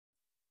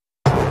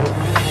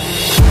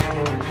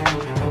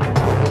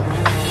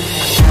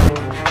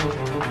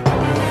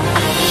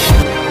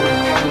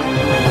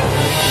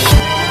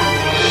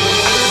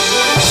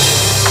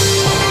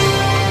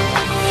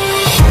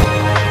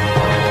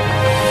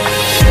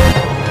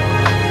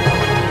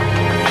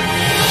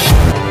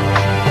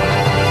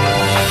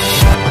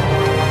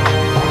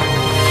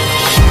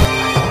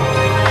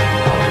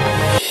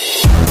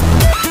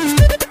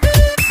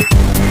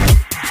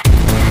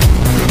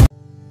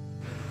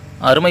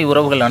அருமை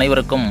உறவுகள்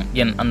அனைவருக்கும்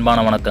என் அன்பான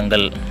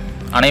வணக்கங்கள்.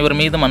 அனைவர்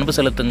மீதும் அன்பு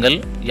செலுத்துங்கள்,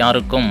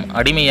 யாருக்கும்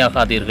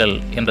அடிமையாகாதீர்கள்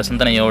என்ற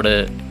சிந்தனையோடு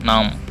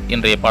நாம்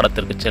இன்றைய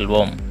பாடத்திற்கு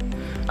செல்வோம்.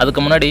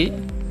 அதுக்கு முன்னாடி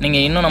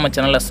நீங்கள் இன்னும் நம்ம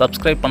சேனலை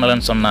சப்ஸ்கிரைப்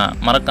பண்ணலன்னு சொன்னால்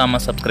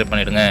மறக்காமல் சப்ஸ்கிரைப்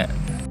பண்ணிடுங்க.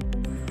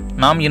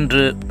 நாம்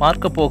இன்று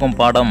பார்க்க போகும்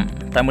பாடம்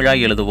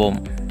தமிழாய் எழுதுவோம்.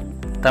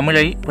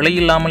 தமிழை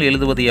பிழையில்லாமல்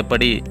எழுதுவது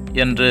எப்படி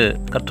என்று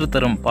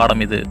கற்றுத்தரும்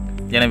பாடம் இது.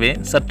 எனவே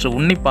சற்று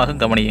உன்னிப்பாக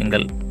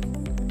கவனியுங்கள்.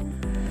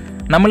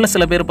 நம்மள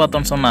சில பேர்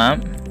பார்த்தோன்னு சொன்னால்,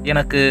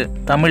 எனக்கு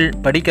தமிழ்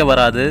படிக்க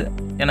வராது,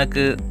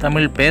 எனக்கு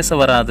தமிழ் பேச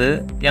வராது,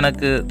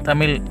 எனக்கு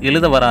தமிழ்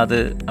எழுத வராது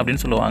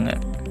அப்படின்னு சொல்லுவாங்க.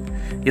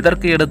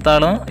 இதற்கு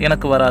எடுத்தாலும்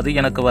எனக்கு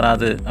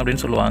வராது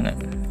அப்படின்னு சொல்லுவாங்க.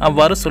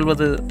 அவ்வாறு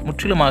சொல்வது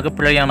முற்றிலுமாக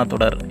பிழையான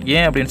தொடர்.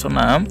 ஏன் அப்படின்னு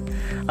சொன்னால்,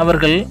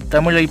 அவர்கள்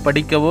தமிழை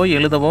படிக்கவோ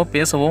எழுதவோ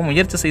பேசவோ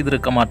முயற்சி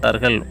செய்திருக்க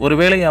மாட்டார்கள்.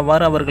 ஒருவேளை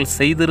அவ்வாறு அவர்கள்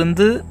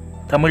செய்திருந்து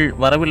தமிழ்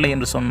வரவில்லை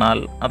என்று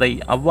சொன்னால் அதை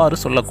அவ்வாறு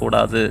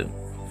சொல்லக்கூடாது.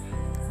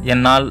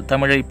 என்னால்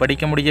தமிழை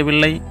படிக்க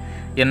முடியவில்லை,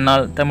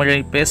 என்னால் தமிழை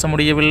பேச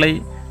முடியவில்லை,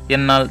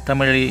 என்னால்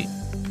தமிழை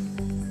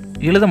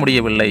எழுத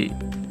முடியவில்லை,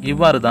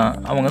 இவ்வாறு தான்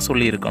அவங்க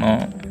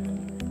சொல்லியிருக்கணும்.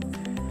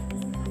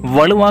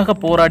 வலுவாக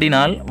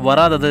போராடினால்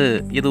வராதது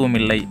எதுவும்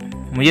இல்லை,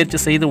 முயற்சி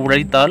செய்து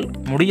உழைத்தால்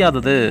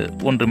முடியாதது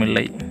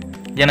ஒன்றுமில்லை.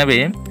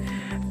 எனவே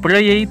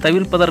பிழையை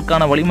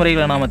தவிர்ப்பதற்கான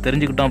வழிமுறைகளை நாம்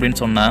தெரிஞ்சுக்கிட்டோம்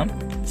அப்படின்னு சொன்னால்,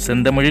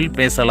 செந்தமிழில்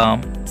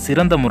பேசலாம்,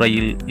 சிறந்த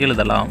முறையில்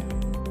எழுதலாம்.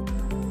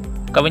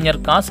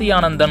 கவிஞர் காசி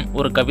ஆனந்தன்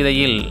ஒரு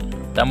கவிதையில்,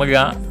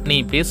 தமிழா நீ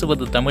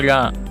பேசுவது தமிழா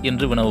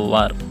என்று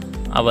வினவுவார்.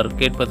 அவர்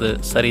கேட்பது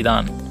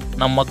சரிதான்.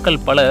 நம் மக்கள்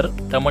பலர்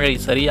தமிழை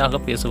சரியாக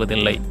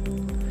பேசுவதில்லை.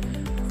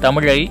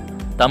 தமிழை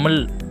தமிழ்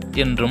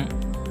என்றும்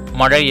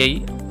மழையை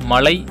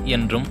மலை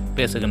என்றும்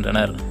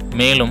பேசுகின்றனர்.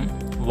 மேலும்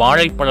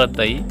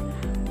வாழைப்பழத்தை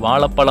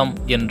வாழைப்பழம்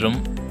என்றும்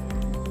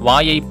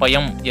வாயை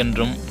பயம்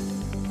என்றும்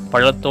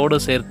பழத்தோடு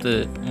சேர்த்து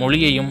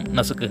மொழியையும்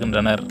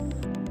நசுக்குகின்றனர்.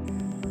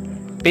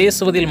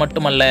 பேசுவதில்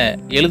மட்டுமல்ல,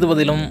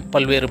 எழுதுவதிலும்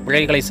பல்வேறு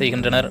பிழைகளை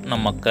செய்கின்றனர்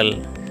நம் மக்கள்.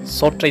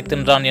 சோற்றை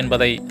தின்றான்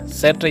என்பதை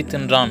சேற்றை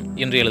தின்றான்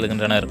என்று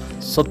எழுதுகின்றனர்.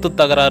 சொத்து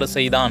தகராறு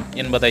செய்தான்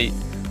என்பதை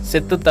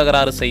செத்து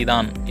தகராறு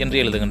செய்தான் என்று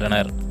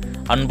எழுதுகின்றனர்.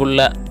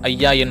 அன்புள்ள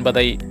ஐயா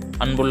என்பதை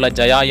அன்புள்ள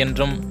ஜயா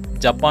என்றும்,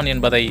 ஜப்பான்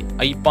என்பதை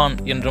ஐப்பான்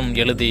என்றும்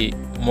எழுதி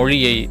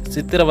மொழியை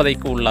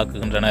சித்திரவதைக்கு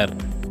உள்ளாக்குகின்றனர்.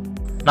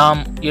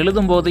 நாம்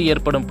எழுதும்போது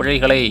ஏற்படும்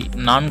பிழைகளை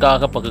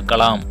 4ஆக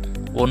பகுக்கலாம்.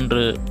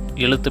 1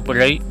 எழுத்துப்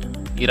பிழை,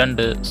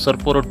 2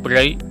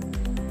 சொற்பொருட்பிழை,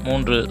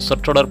 3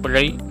 சொற்றொடர்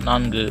பிழை,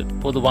 4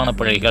 பொதுவான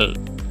பிழைகள்.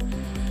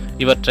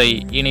 இவற்றை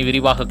இனி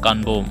விரிவாக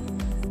காண்போம்.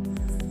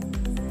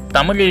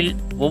 தமிழில்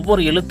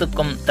ஒவ்வொரு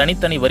எழுத்துக்கும்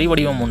தனித்தனி வரி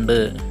வடிவம் உண்டு.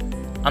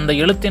 அந்த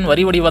எழுத்தின்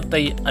வரி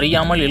வடிவத்தை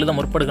அறியாமல் எழுத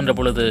முற்படுகின்ற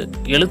பொழுது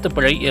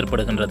எழுத்துப்பிழை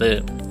ஏற்படுகின்றது.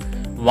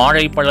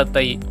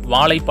 வாழைப்பழத்தை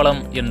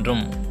வாழைப்பழம்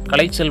என்றும்,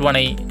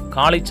 கலைச்செல்வனை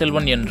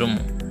காளைச்செல்வன் என்றும்,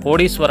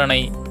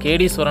 கோடீஸ்வரனை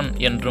கேடீஸ்வரன்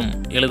என்றும்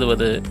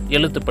எழுதுவது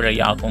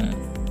எழுத்துப்பிழையாகும்.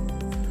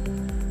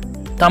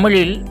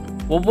 தமிழில்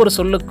ஒவ்வொரு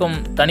சொல்லுக்கும்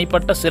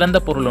தனிப்பட்ட சிறந்த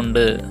பொருள்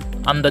உண்டு.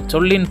 அந்த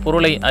சொல்லின்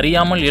பொருளை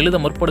அறியாமல் எழுத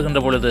முற்படுகின்ற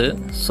பொழுது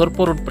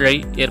சொற்பொருட்பிழை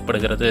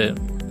ஏற்படுகிறது.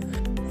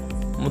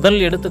 முதல்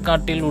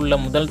எடுத்துக்காட்டில் உள்ள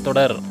முதல்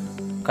தொடர்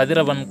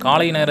கதிரவன்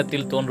காலை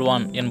நேரத்தில்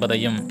தோன்றுவான்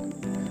என்பதையும்,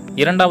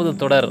 2வது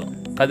தொடர்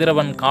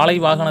கதிரவன் காலை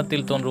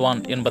வாகனத்தில்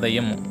தோன்றுவான்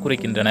என்பதையும்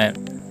குறிக்கின்றன.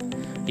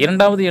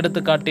 2வது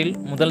எடுத்துக்காட்டில்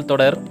முதல்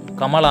தொடர்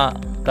கமலா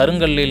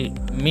கருங்கல்லில்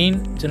மீன்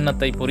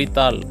சின்னத்தை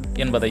பொறித்தாள்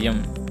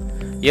என்பதையும்,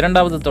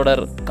 2வது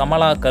தொடர்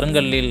கமலா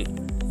கருங்கல்லில்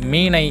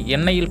மீனை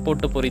எண்ணெயில்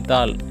போட்டு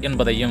பொறித்தாள்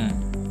என்பதையும்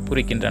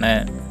குறிக்கின்றன.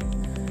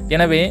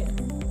 எனவே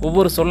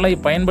ஒவ்வொரு சொல்லை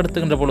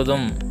பயன்படுத்துகின்ற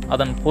பொழுதும்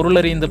அதன்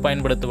பொருளறிந்து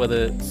பயன்படுத்துவது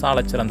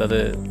சாலச்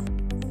சிறந்தது.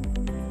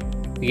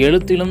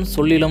 எழுத்திலும்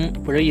சொல்லிலும்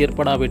பிழை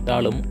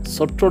ஏற்படாவிட்டாலும்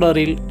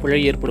சொற்றொடரில் பிழை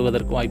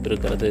ஏற்படுவதற்கு வாய்ப்பு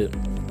இருக்கிறது.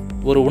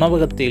 ஒரு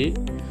உணவகத்தில்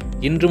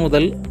இன்று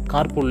முதல்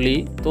காற்புள்ளி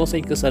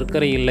தோசைக்கு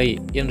சர்க்கரை இல்லை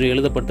என்று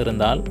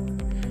எழுதப்பட்டிருந்தால்,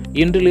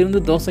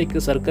 இன்றிலிருந்து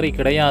தோசைக்கு சர்க்கரை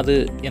கிடையாது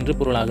என்று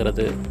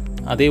பொருளாகிறது.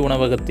 அதே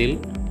உணவகத்தில்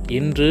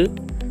இன்று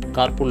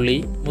காற்புள்ளி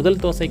முதல்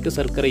தோசைக்கு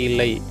சர்க்கரை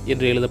இல்லை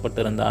என்று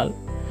எழுதப்பட்டிருந்தால்,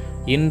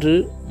 இன்று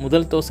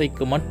முதல்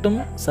தோசைக்கு மட்டும்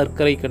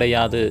சர்க்கரை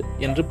கிடையாது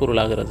என்று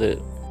பொருளாகிறது.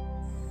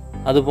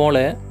 அதுபோல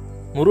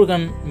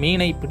முருகன்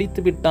மீனை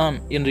பிடித்து விட்டான்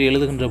என்று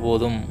எழுதுகின்ற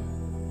போதும்,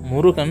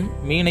 முருகன்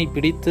மீனை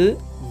பிடித்து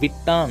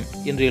விட்டான்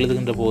என்று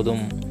எழுதுகின்ற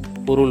போதும்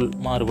பொருள்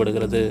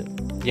மாறுபடுகிறது.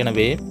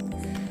 எனவே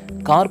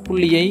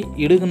காற்புள்ளியை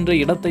இடுகின்ற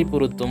இடத்தை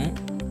பொறுத்தும்,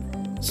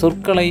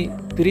 சொற்களை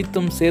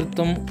பிரித்தும்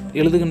சேர்த்தும்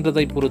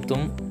எழுதுகின்றதை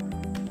பொறுத்தும்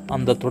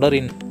அந்த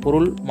தொடரின்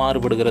பொருள்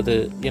மாறுபடுகிறது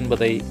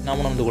என்பதை நாம்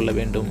உணர்ந்து கொள்ள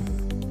வேண்டும்.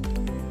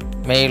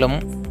 மேலும்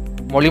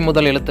மொழி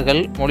முதல்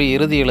எழுத்துகள், மொழி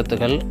இறுதி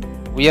எழுத்துகள்,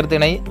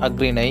 உயர்திணை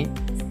அஃறிணை,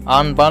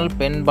 ஆண்பால்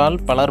பெண்பால்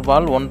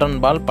பலர்பால்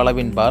ஒன்றன்பால்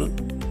பலவின்பால்,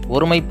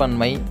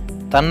 ஒருமைப்பன்மை,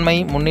 தன்மை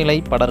முன்னிலை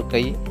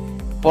படர்க்கை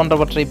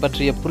போன்றவற்றை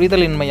பற்றிய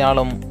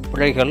புரிதலின்மையாலும்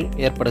பிழைகள்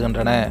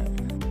ஏற்படுகின்றன.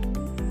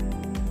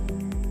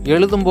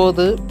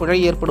 எழுதும்போது பிழை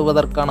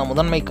ஏற்படுவதற்கான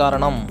முதன்மை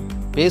காரணம்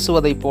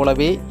பேசுவதைப்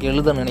போலவே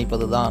எழுத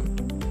நினைப்பதுதான்.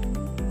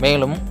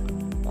 மேலும்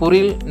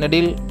குறில்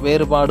நெடில்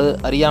வேறுபாடு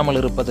அறியாமல்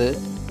இருப்பது,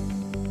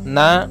 ந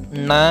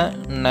ந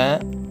ந,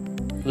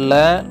 ல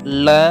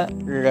ல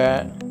ழ,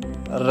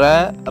 ர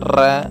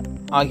ர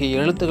ஆகிய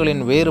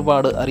எழுத்துக்களின்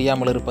வேறுபாடு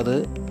அறியாமல் இருப்பது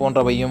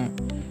போன்றவையும்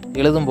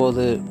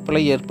எழுதும்போது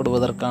பிழை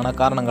ஏற்படுவதற்கான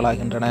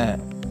காரணங்களாகின்றன.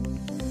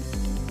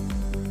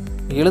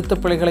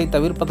 எழுத்துப் பிழைகளை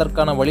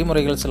தவிர்ப்பதற்கான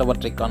வழிமுறைகள்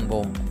சிலவற்றை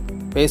காண்போம்.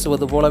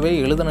 பேசுவது போலவே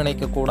எழுத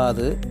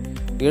நினைக்கக்கூடாது.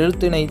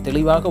 எழுத்தினை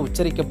தெளிவாக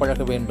உச்சரிக்க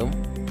பழக வேண்டும்.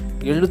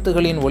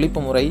 எழுத்துகளின்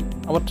ஒலிப்பு முறை,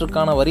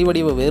 அவற்றுக்கான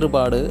வரிவடிவ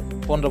வேறுபாடு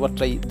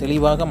போன்றவற்றை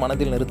தெளிவாக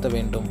மனதில் நிறுத்த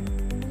வேண்டும்.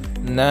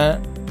 ந,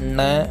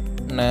 ந,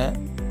 ந,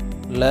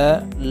 ல,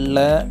 ல,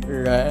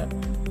 ழ,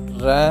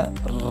 ர,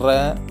 ர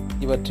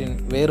இவற்றின்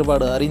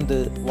வேறுபாடு அறிந்து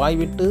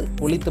வாய்விட்டு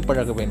ஒலித்து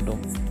பழக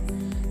வேண்டும்.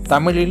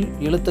 தமிழில்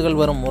எழுத்துகள்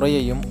வரும்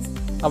முறையையும்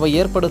அவை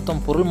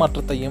ஏற்படுத்தும் பொருள்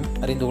மாற்றத்தையும்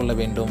அறிந்து கொள்ள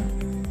வேண்டும்.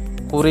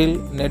 குறில்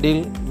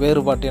நெடில்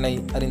வேறுபாட்டினை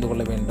அறிந்து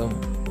கொள்ள வேண்டும்.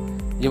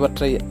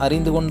 இவற்றை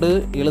அறிந்து கொண்டு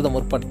எழுத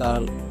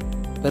முற்பட்டால்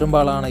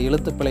பெரும்பாலான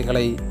எழுத்துப்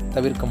பிழைகளை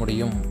தவிர்க்க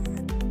முடியும்.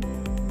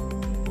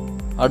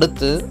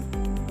 அடுத்து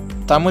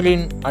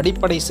தமிழின்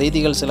அடிப்படை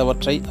செய்திகள்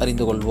சிலவற்றை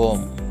அறிந்து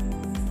கொள்வோம்.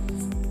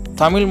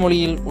 தமிழ்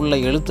மொழியில் உள்ள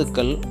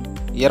எழுத்துக்கள்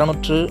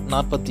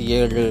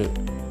 247.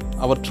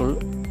 அவற்றுள்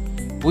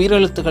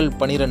உயிரெழுத்துகள்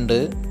 12,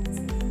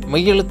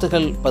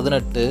 மெய்யெழுத்துகள்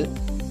 18,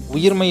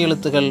 உயிர்மெய்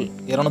எழுத்துகள்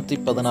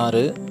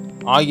 216,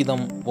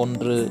 ஆயுதம்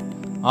 1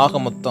 ஆக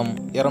மொத்தம்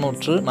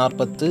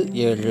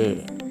 247.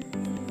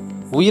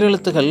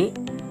 உயிரெழுத்துகள்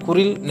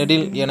குறில்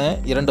நெடில் என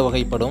 2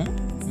 வகைப்படும்.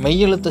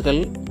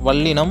 மெய்யெழுத்துகள்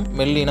வல்லினம்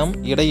மெல்லினம்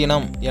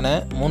இடையினம் என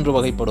 3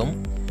 வகைப்படும்.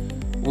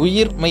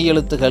 உயிர்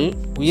மெய்யெழுத்துகள்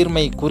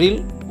உயிர்மெய் குறில்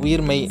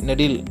உயிர்மெய்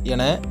நெடில்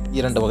என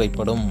 2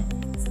 வகைப்படும்.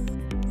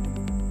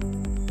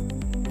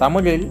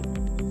 தமிழில்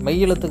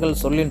மெய்யெழுத்துகள்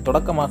சொல்லின்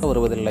தொடக்கமாக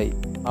வருவதில்லை.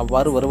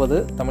 அவ்வாறு வருவது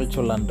தமிழ்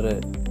சொல் அன்று.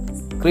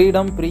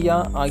 கிரீடம் பிரியா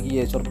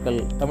ஆகிய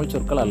சொற்கள் தமிழ்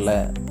சொற்கள் அல்ல.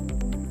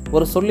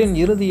 ஒரு சொல்லின்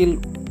இறுதியில்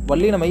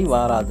வல்லினமை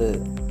வாராது.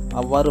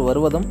 அவ்வாறு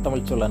வருவதும்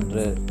தமிழ் சொல்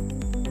அன்று.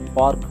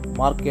 பார்க்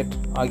மார்க்கெட்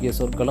ஆகிய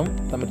சொற்களும்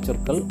தமிழ்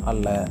சொற்கள்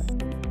அல்ல.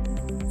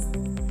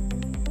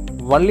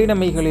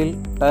 வல்லினமைகளில்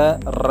ட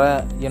ர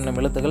என்னும்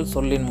எழுத்துகள்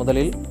சொல்லின்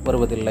முதலில்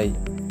வருவதில்லை.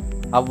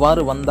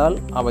 அவ்வாறு வந்தால்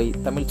அவை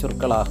தமிழ்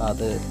சொற்கள்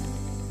ஆகாது.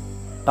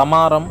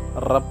 டமாரம்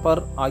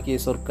ரப்பர் ஆகிய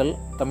சொற்கள்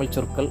தமிழ்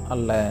சொற்கள்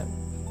அல்ல.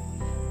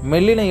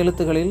 மெல்லின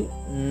எழுத்துகளில்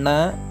ந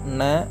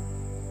ந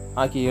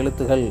ஆகிய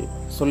எழுத்துகள்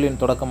சொல்லின்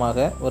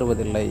தொடக்கமாக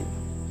வருவதில்லை.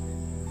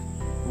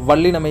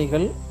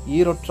 வல்லினமைகள்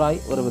ஈரொற்றாய்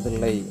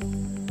வருவதில்லை.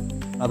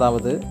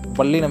 அதாவது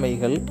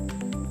வல்லினமைகள்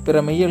பிற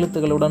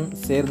மெய்யெழுத்துகளுடன்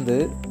சேர்ந்து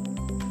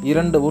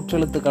 2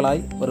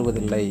 ஊற்றெழுத்துக்களாய்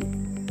வருவதில்லை.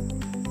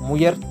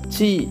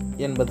 முயற்சி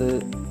என்பது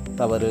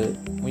தவறு,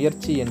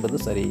 முயற்சி என்பது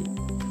சரி.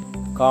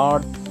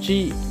 காட்சி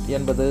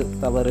என்பது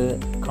தவறு,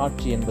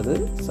 காட்சி என்பது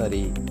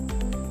சரி.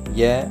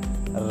 ய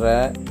ர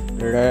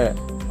ழ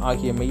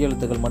ஆகிய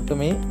மெய்யெழுத்துக்கள்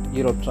மட்டுமே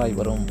ஈரொற்றாய்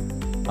வரும்.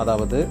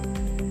 அதாவது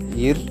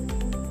இர்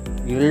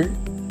இல்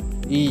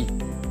இ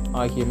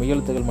ஆகிய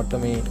மெய்யெழுத்துக்கள்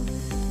மட்டுமே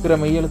பிற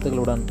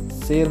மெய்யெழுத்துக்களுடன்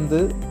சேர்ந்து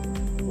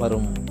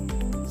வரும்.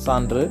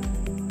 சான்று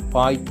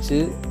பாய்ச்சு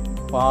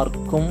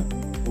பார்க்கும்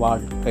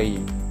வாழ்க்கை.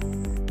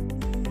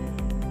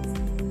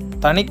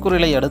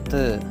 தனிக்குறிலை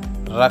அடுத்து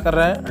ரகர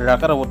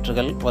ழகர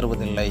ஒற்றுகள்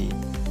வருவதில்லை.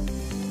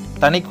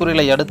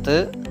 தனிக்குறிலை அடுத்து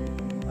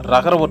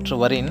ரகர ஒற்று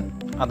வரின்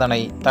அதனை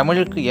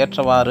தமிழுக்கு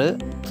ஏற்றவாறு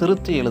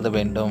திருத்தி எழுத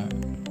வேண்டும்.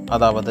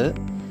 அதாவது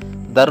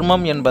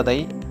தர்மம் என்பதை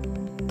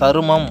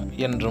தருமம்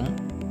என்றும்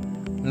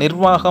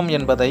நிர்வாகம்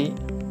என்பதை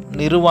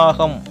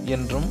நிர்வாகம்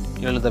என்றும்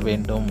எழுத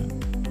வேண்டும்.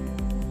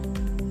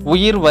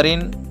 உயிர்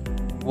வரின்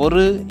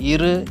ஒரு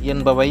இரு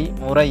என்பவை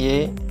முறையே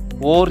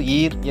ஓர்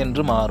ஈர்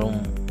என்று மாறும்.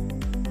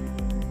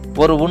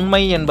 ஒரு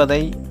உண்மை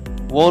என்பதை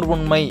ஓர்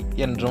உண்மை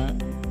என்றும்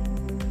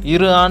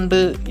இரு ஆண்டு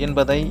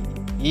என்பதை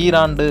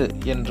ஈராண்டு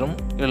என்றும்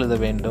எழுத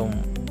வேண்டும்.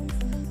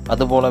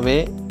 அதுபோலவே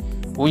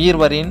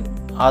உயிர்வரின்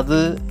அது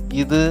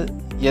இது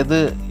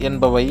எது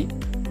என்பவை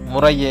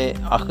முறையே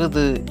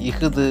அகுது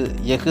இகுது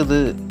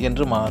எகுது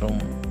என்று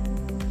மாறும்.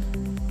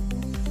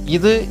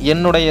 இது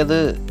என்னுடையது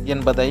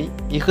என்பதை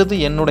இகுது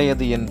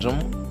என்னுடையது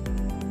என்றும்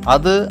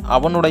அது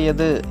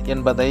அவனுடையது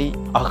என்பதை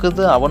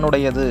அகுது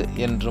அவனுடையது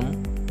என்றும்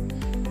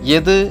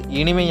எது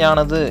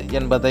இனிமையானது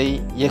என்பதை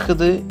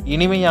எகுது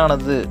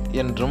இனிமையானது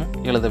என்றும்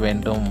எழுத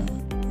வேண்டும்.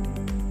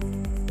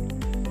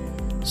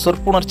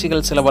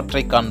 சொற்புணர்ச்சிகள்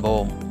சிலவற்றை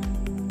காண்போம்.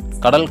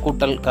 கடல்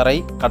கூட்டல் கரை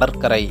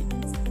கடற்கரை,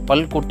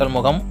 பல் கூட்டல்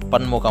முகம்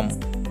பன்முகம்,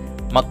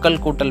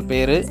 மக்கள் கூட்டல்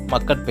பேரு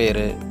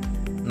மக்கட்பேறு,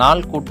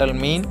 நாள் கூட்டல்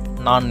மீன்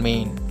நான்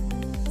மீன்,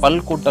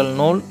 பல் கூட்டல்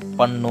நூல்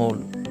பன்னூல்,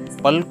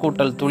 பல்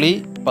கூட்டல் துளி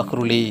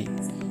பஹ்ருளி,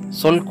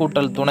 சொல்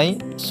கூட்டல் துணை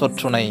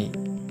சொற்றுணை.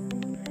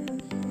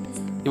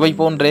 இவை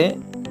போன்றே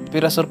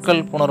பிற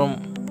சொற்கள்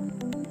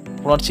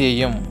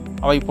புணர்ச்சியையும்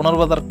அவை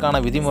புணர்வதற்கான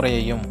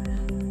விதிமுறையையும்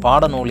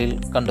பாடநூலில்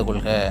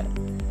கண்டுகொள்க.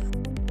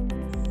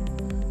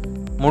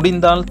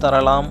 முடிந்தால்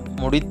தரலாம்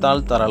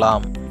முடித்தால்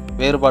தரலாம்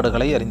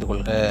வேறுபாடுகளை அறிந்து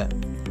கொள்க.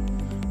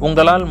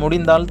 உங்களால்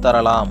முடிந்தால்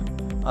தரலாம்,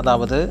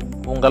 அதாவது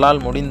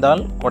உங்களால்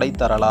முடிந்தால் கொடை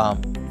தரலாம்.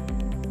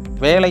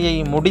 வேலையை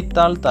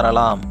முடித்தால்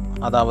தரலாம்,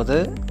 அதாவது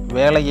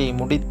வேலையை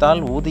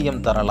முடித்தால்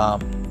ஊதியம்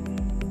தரலாம்.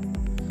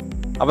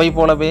 அவை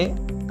போலவே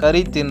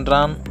கறி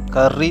தின்றான்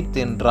கறி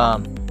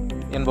தின்றான்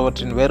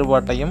என்பவற்றின்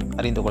வேறுபாட்டையும்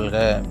அறிந்து கொள்க.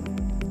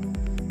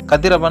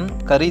 கதிரவன்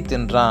கறி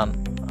தின்றான்,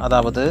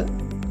 அதாவது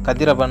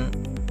கதிரவன்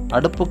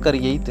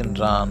அடுப்புக்கரியை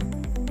தின்றான்.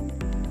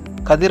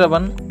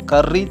 கதிரவன்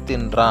கறி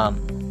தின்றான்,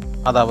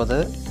 அதாவது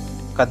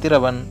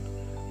கதிரவன்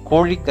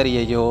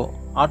கோழிக்கறியையோ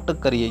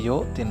ஆட்டுக்கறியையோ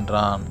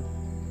தின்றான்.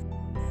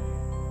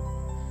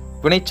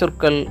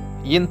 வினைச்சொற்கள்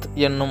இந்த்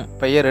என்னும்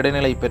பெயர்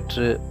இடைநிலை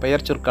பெற்று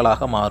பெயர்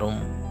சொற்களாக மாறும்.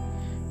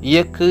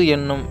 இயக்கு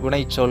என்னும்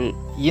வினைச்சொல்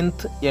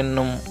இந்த்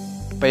என்னும்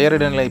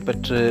பெயரிடநிலை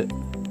பெற்று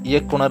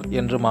இயக்குனர்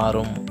என்று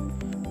மாறும்.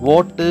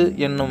 ஓட்டு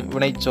என்னும்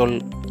வினைச்சொல்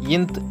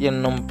இந்த்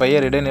என்னும்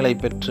பெயர் இடைநிலை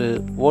பெற்று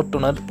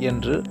ஓட்டுனர்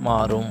என்று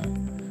மாறும்.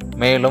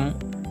 மேலும்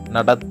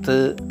நடத்து,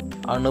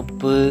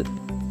 அனுப்பு,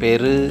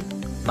 பெரு,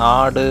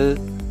 நாடு,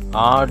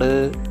 ஆடு,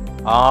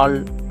 ஆள்,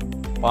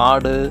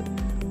 பாடு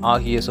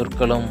ஆகிய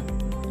சொற்களும்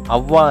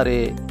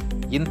அவ்வாறே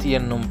இந்த்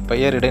என்னும்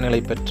பெயர் இடைநிலை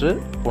பெற்று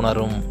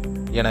புணரும்.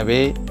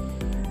 எனவே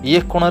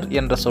இயக்குனர்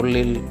என்ற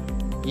சொல்லில்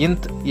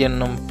இந்த்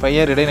என்னும்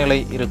பெயர் இடைநிலை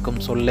இருக்கும்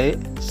சொல்லே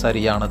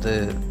சரியானது.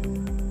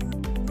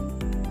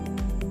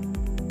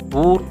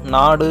 ஊர்,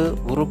 நாடு,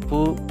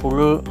 உறுப்பு,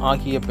 குழு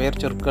ஆகிய பெயர்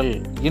சொற்கள்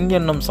இன்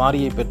என்னும்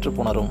சாரியை பெற்று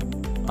புணரும்.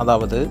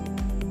 அதாவது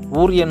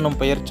ஊர் என்னும்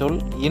பெயர் சொல்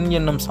இன்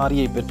என்னும்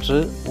சாரியை பெற்று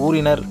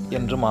ஊரினர்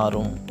என்று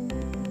மாறும்.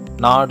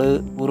 நாடு,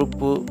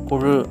 உறுப்பு,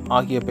 குழு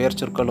ஆகிய பெயர்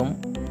சொற்களும்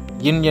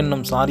இன்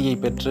என்னும் சாரியை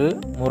பெற்று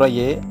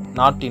முறையே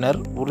நாட்டினர்,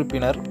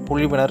 உறுப்பினர்,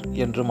 குழுவினர்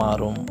என்று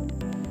மாறும்.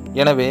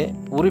 எனவே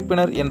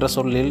உறுப்பினர் என்ற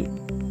சொல்லில்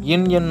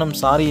இன் என்னும்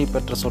சாரியை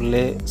பெற்ற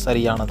சொல்லே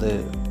சரியானது.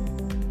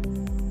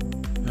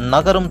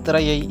 நகரும்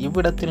திரையை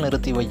இவ்விடத்தில்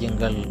நிறுத்தி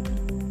வையுங்கள்.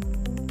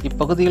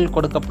 இப்பகுதியில்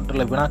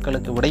கொடுக்கப்பட்டுள்ள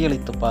வினாக்களுக்கு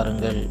விடையளித்து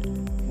பாருங்கள்.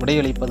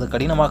 விடையளிப்பது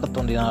கடினமாக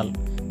தோன்றினால்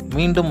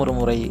மீண்டும் ஒரு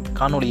முறை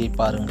காணொளியை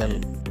பாருங்கள்.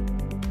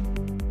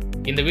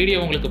 இந்த வீடியோ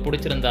உங்களுக்கு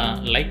பிடிச்சிருந்தா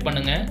லைக்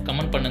பண்ணுங்க,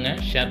 கமெண்ட் பண்ணுங்க,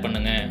 ஷேர்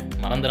பண்ணுங்க.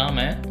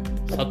 மறந்துடாம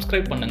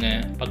சப்ஸ்கிரைப் பண்ணுங்க.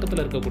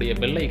 பக்கத்தில் இருக்கக்கூடிய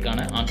பெல்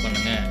ஐகானை ஆன்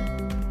பண்ணுங்க.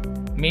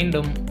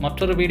 மீண்டும்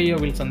மற்றொரு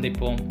வீடியோவில்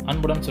சந்திப்போம்.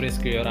 அன்புடன்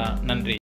சுரேஷ் கியோரா. நன்றி.